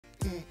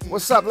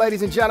What's up,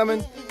 ladies and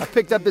gentlemen? I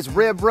picked up this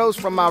rib roast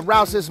from my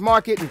Rouse's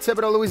Market in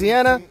Thibodaux,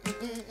 Louisiana,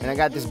 and I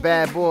got this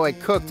bad boy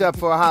cooked up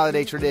for a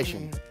holiday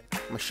tradition. I'm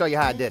gonna show you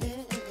how I did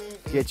it.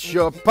 Get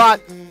your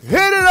pot, hit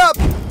it up!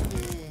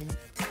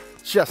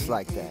 Just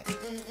like that.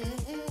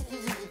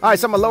 All right,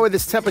 so I'm gonna lower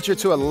this temperature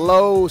to a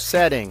low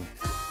setting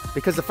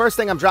because the first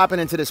thing I'm dropping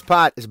into this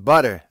pot is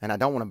butter, and I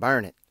don't want to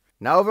burn it.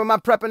 Now over in my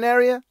prepping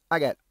area, I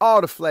got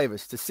all the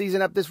flavors to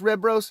season up this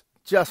rib roast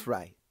just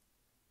right.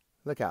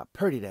 Look how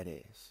pretty that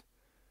is.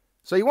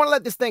 So you want to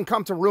let this thing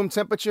come to room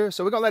temperature,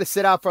 so we're going to let it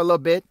sit out for a little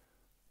bit.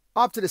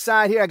 Off to the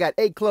side here, I got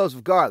 8 cloves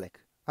of garlic.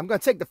 I'm going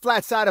to take the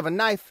flat side of a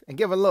knife and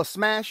give it a little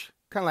smash,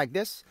 kind of like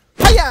this.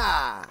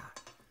 Hi-ya!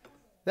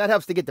 That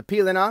helps to get the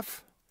peeling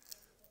off.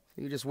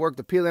 You just work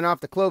the peeling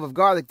off the clove of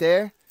garlic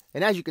there,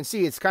 and as you can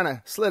see, it's kind of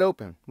slit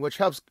open, which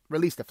helps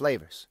release the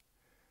flavors.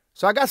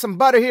 So I got some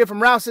butter here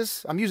from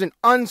Rouse's. I'm using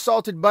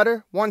unsalted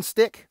butter, 1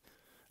 stick.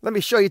 Let me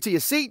show you to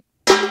your seat.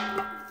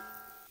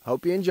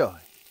 Hope you enjoy.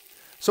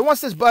 So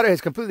once this butter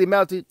has completely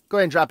melted, go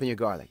ahead and drop in your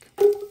garlic.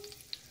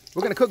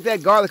 We're going to cook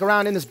that garlic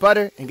around in this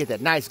butter and get that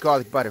nice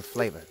garlic butter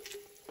flavor.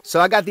 So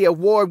I got the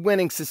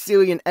award-winning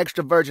Sicilian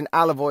extra virgin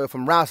olive oil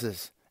from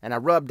Rouse's, and I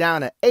rubbed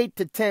down an 8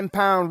 to 10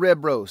 pound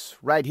rib roast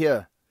right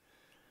here.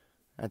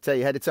 I tell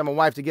you, I had to tell my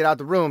wife to get out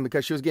the room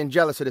because she was getting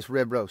jealous of this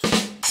rib roast.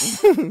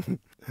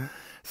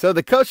 So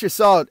the kosher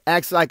salt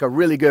acts like a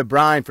really good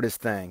brine for this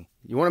thing.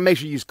 You want to make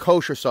sure you use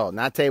kosher salt,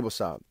 not table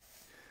salt.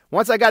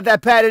 Once I got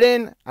that patted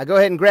in, I go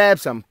ahead and grab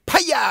some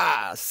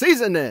paya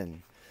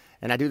seasoning.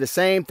 And I do the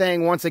same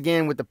thing once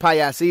again with the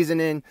paya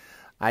seasoning.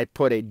 I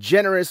put a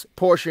generous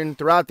portion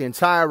throughout the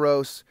entire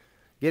roast.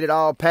 Get it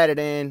all patted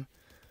in,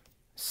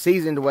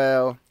 seasoned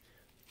well.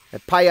 The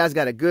paya's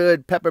got a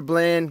good pepper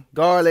blend,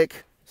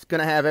 garlic. It's going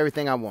to have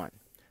everything I want.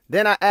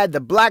 Then I add the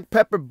black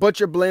pepper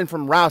butcher blend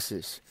from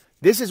Rouse's.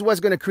 This is what's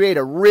going to create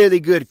a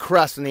really good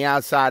crust on the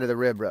outside of the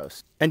rib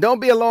roast. And don't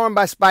be alarmed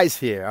by spice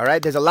here, all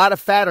right? There's a lot of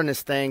fat on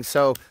this thing,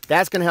 so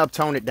that's going to help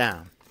tone it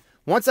down.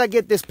 Once I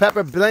get this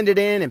pepper blended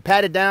in and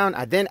patted down,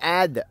 I then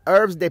add the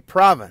herbes de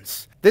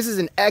Provence. This is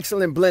an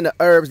excellent blend of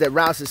herbs that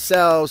Rouse's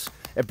sells.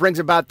 It brings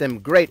about them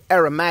great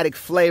aromatic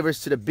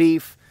flavors to the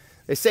beef.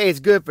 They say it's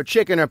good for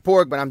chicken or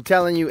pork, but I'm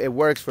telling you, it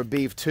works for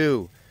beef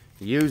too.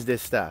 Use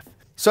this stuff.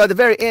 So at the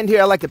very end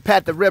here, I like to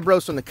pat the rib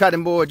roast on the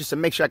cutting board just to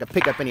make sure I can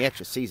pick up any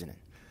extra seasoning.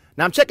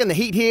 Now I'm checking the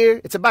heat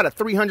here. It's about a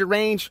 300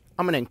 range.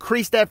 I'm going to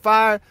increase that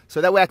fire so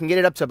that way I can get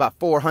it up to about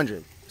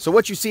 400. So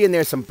what you see in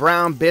there is some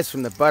brown bits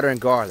from the butter and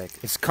garlic.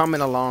 It's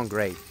coming along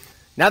great.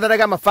 Now that I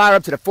got my fire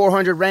up to the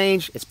 400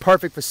 range, it's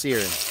perfect for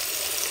searing.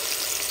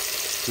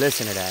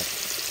 Listen to that.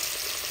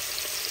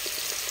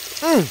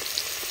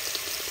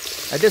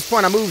 At this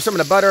point, I move some of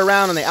the butter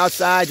around on the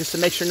outside just to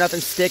make sure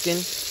nothing's sticking,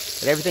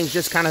 that everything's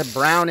just kind of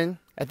browning.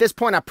 At this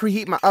point, I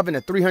preheat my oven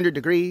to 300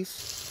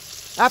 degrees.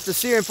 After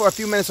searing for a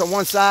few minutes on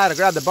one side, I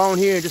grab the bone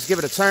here and just give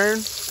it a turn.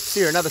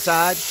 Sear another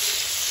side.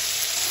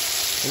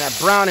 And that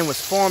browning was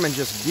forming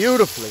just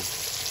beautifully.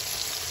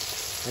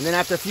 And then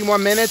after a few more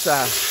minutes,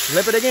 I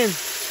flip it again.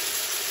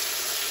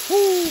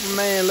 Whoo,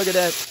 man, look at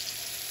that.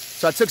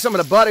 So I took some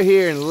of the butter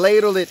here and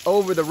ladled it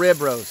over the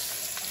rib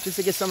roast, just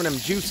to get some of them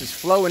juices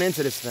flowing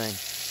into this thing.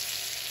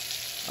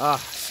 Ah,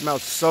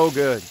 smells so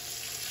good.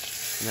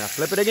 And then I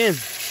flip it again.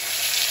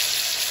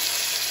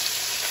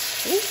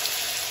 Ooh.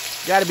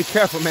 Gotta be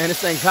careful, man. This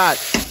thing's hot.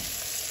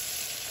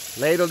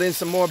 Ladled in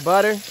some more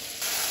butter.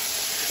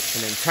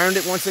 And then turned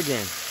it once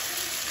again.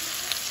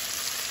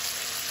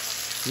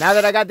 Now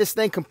that I got this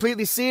thing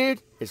completely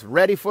seared, it's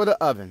ready for the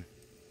oven.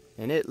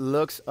 And it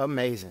looks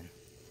amazing.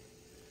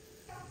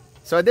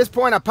 So at this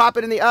point, I pop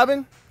it in the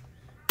oven.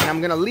 And I'm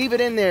going to leave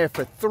it in there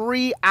for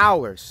 3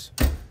 hours.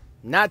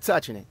 Not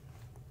touching it.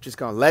 Just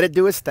going to let it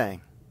do its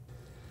thing.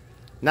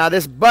 Now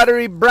this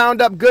buttery,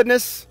 browned up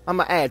goodness, I'm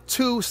going to add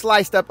 2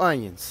 sliced up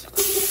onions.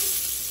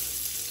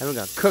 And we're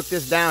going to cook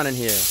this down in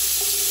here.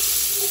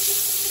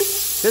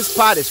 This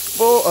pot is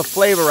full of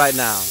flavor right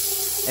now.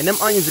 And them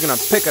onions are going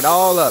to pick it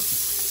all up.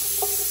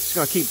 Just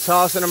going to keep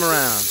tossing them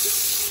around.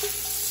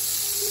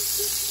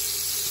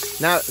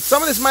 Now,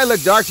 some of this might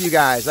look dark to you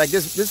guys. Like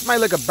this might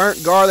look a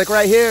burnt garlic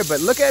right here.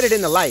 But look at it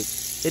in the light.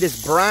 It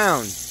is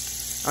brown.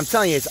 I'm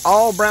telling you, it's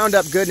all browned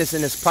up goodness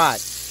in this pot.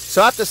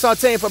 So after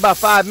sauteing for about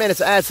 5 minutes,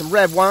 I add some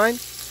red wine.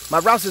 My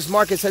Rouse's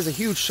Markets has a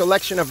huge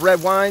selection of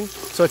red wine,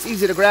 so it's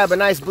easy to grab a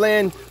nice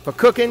blend for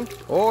cooking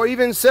or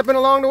even sipping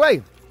along the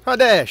way. Huh,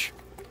 Dash?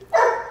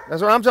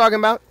 That's what I'm talking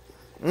about.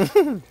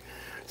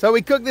 So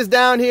we cook this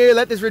down here,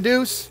 let this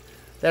reduce.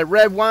 That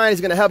red wine is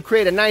going to help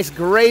create a nice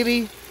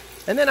gravy.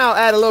 And then I'll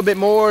add a little bit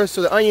more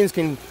so the onions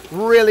can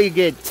really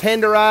get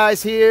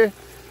tenderized here.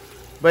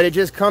 But it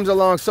just comes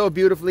along so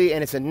beautifully,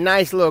 and it's a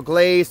nice little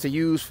glaze to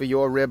use for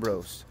your rib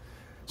roast.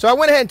 So I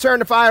went ahead and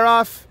turned the fire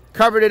off,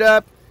 covered it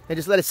up, and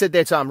just let it sit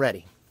there till I'm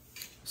ready.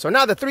 So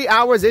now the 3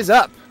 hours is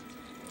up.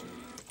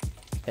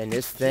 And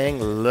this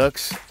thing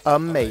looks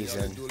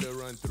amazing.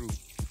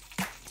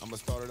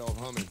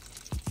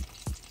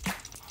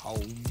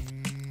 All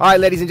right,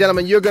 ladies and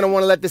gentlemen, you're going to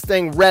want to let this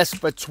thing rest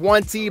for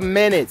 20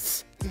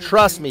 minutes.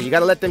 Trust me, you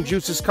gotta let them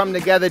juices come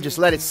together. Just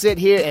let it sit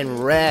here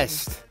and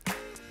rest.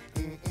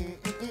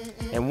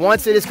 And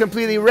once it is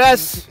completely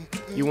rest,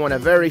 you want a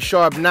very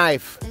sharp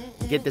knife.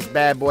 Get this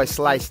bad boy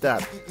sliced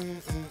up.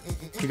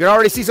 You can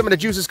already see some of the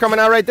juices coming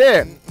out right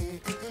there.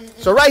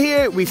 So right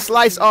here, we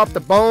slice off the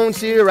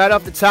bones here, right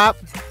off the top.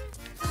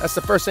 That's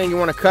the first thing you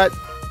want to cut.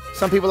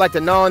 Some people like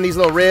to gnaw on these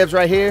little ribs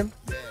right here.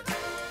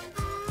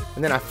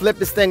 And then I flip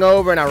this thing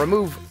over and I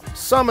remove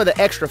some of the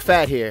extra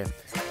fat here.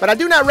 But I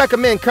do not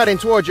recommend cutting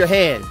towards your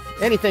hand.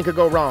 Anything could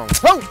go wrong.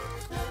 Oh!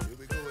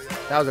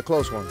 That was a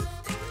close one.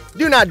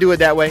 Do not do it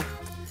that way.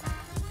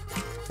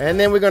 And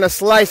then we're going to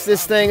slice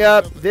this thing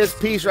up. This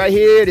piece right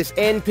here, this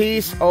end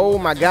piece. Oh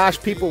my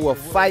gosh, people will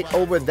fight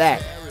over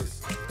that.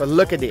 But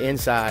look at the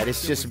inside.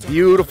 It's just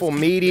beautiful,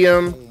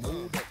 medium.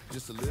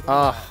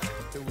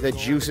 The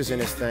juices in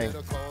this thing.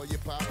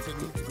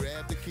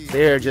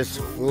 They're just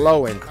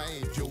flowing.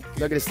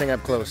 Look at this thing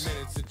up close.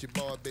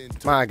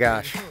 My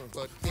gosh.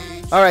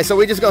 All right, so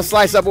we're just going to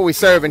slice up what we're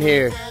serving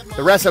here.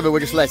 The rest of it we'll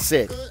just let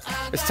sit.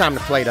 It's time to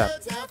plate up.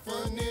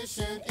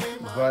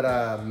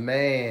 But,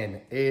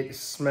 man, it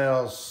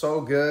smells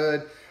so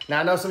good. Now,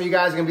 I know some of you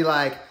guys are going to be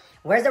like,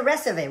 where's the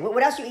rest of it?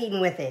 What else you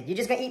eating with it? You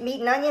just going to eat meat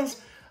and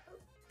onions?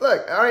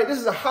 Look, all right, this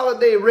is a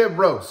holiday rib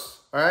roast.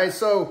 All right,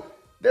 so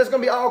there's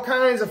going to be all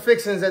kinds of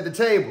fixings at the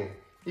table.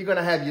 You're going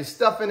to have your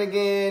stuffing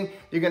again.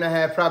 You're going to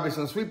have probably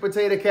some sweet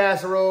potato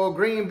casserole,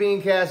 green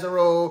bean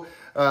casserole,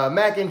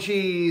 mac and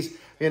cheese,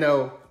 you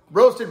know,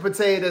 roasted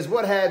potatoes,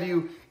 what have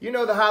you. You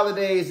know the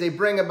holidays, they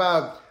bring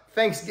about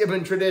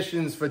Thanksgiving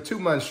traditions for 2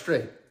 months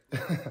straight.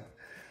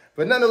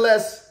 But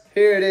nonetheless,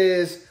 here it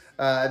is.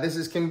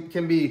 This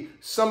can be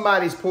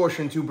somebody's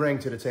portion to bring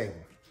to the table.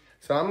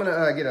 So I'm going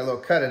to get a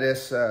little cut of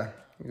this.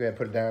 Go ahead and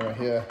put it down right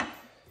here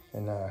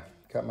and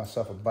cut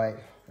myself a bite.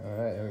 All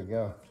right, there we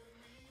go.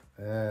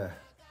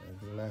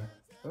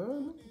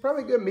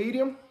 Probably good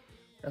medium.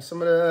 Got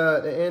some of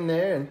the end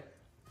there.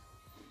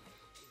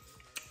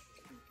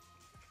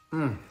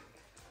 And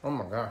oh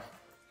my gosh.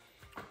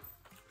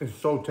 It's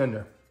so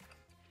tender.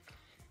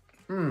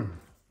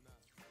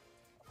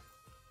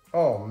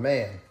 Oh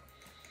man.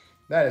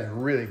 That is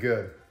really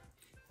good.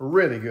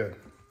 Really good.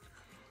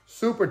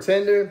 Super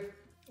tender.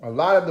 A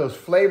lot of those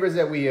flavors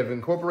that we have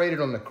incorporated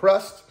on the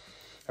crust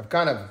have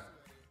kind of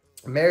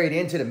married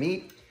into the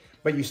meat,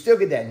 but you still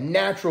get that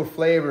natural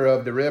flavor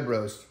of the rib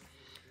roast.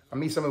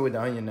 I'll eat some of it with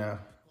the onion now.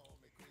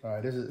 All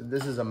right,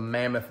 this is a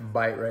mammoth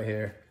bite right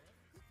here,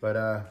 but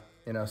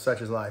you know,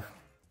 such is life.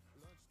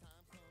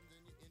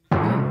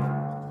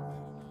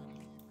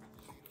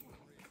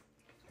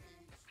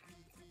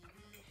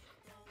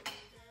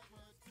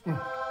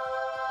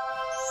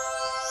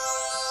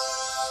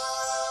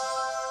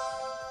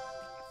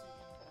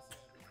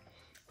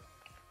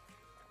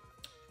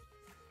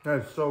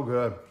 That is so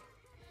good.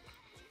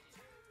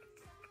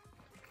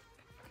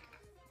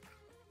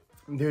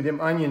 Dude, them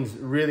onions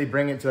really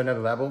bring it to another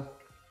level,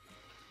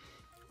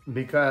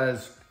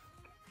 because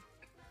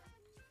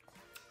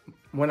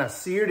when I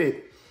seared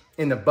it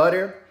in the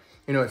butter,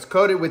 you know, it's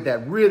coated with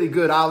that really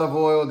good olive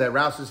oil that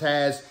Rouse's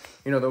has,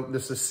 you know,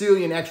 the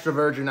Sicilian extra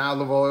virgin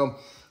olive oil.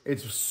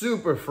 It's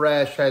super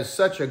fresh, has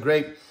such a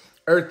great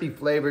earthy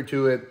flavor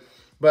to it,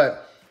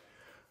 but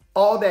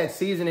all that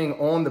seasoning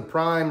on the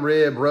prime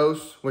rib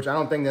roast, which I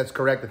don't think that's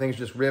correct. I think it's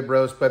just rib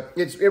roast, but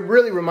it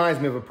really reminds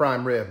me of a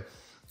prime rib.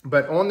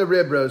 But on the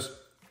rib roast,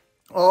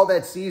 all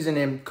that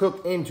seasoning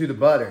cooked into the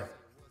butter,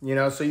 you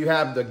know? So you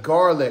have the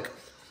garlic,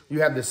 you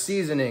have the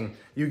seasoning,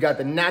 you got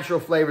the natural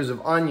flavors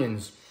of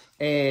onions,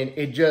 and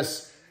it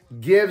just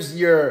gives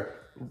your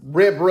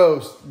rib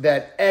roast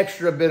that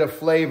extra bit of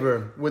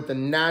flavor with the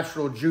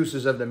natural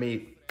juices of the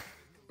meat.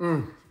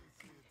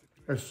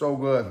 It's so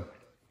good.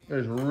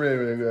 It's really,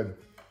 really good.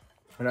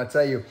 And I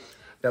tell you,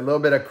 that little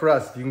bit of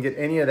crust, if you can get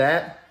any of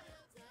that,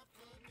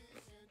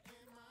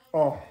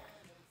 oh,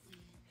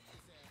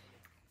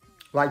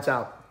 lights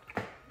out.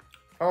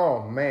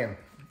 Oh, man.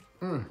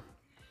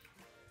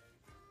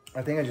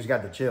 I think I just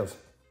got the chills,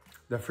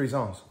 the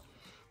frissons.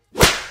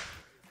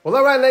 Well,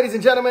 all right, ladies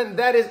and gentlemen,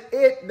 that is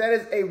it. That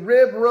is a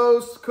rib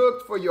roast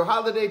cooked for your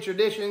holiday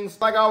traditions.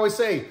 Like I always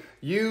say,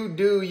 you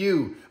do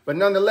you. But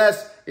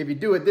nonetheless, if you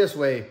do it this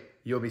way,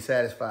 you'll be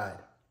satisfied.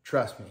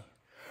 Trust me.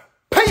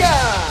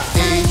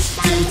 Paya!